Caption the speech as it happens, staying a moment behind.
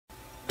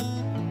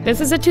This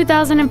is a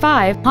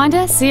 2005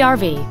 Honda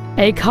CR-V,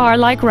 a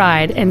car-like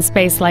ride and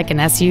space like an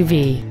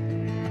SUV.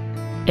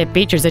 It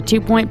features a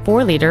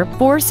 2.4-liter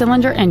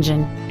four-cylinder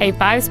engine, a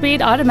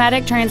 5-speed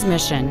automatic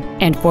transmission,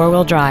 and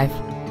four-wheel drive.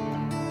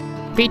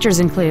 Features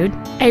include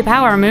a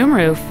power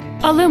moonroof,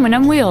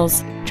 aluminum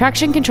wheels,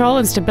 traction control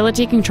and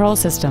stability control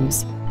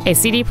systems, a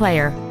CD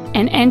player,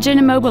 an engine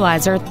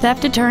immobilizer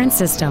theft deterrent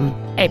system,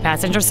 a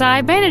passenger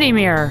side vanity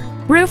mirror,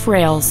 roof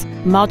rails,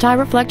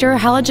 multi-reflector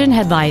halogen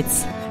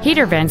headlights,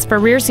 heater vents for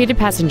rear-seated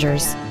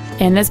passengers,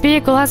 and this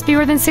vehicle has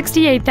fewer than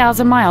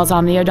 68,000 miles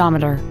on the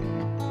odometer.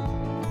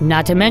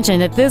 Not to mention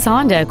that this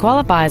Honda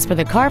qualifies for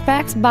the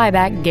Carfax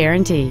buyback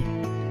guarantee.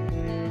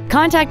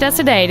 Contact us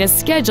today to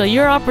schedule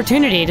your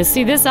opportunity to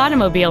see this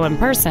automobile in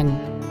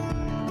person.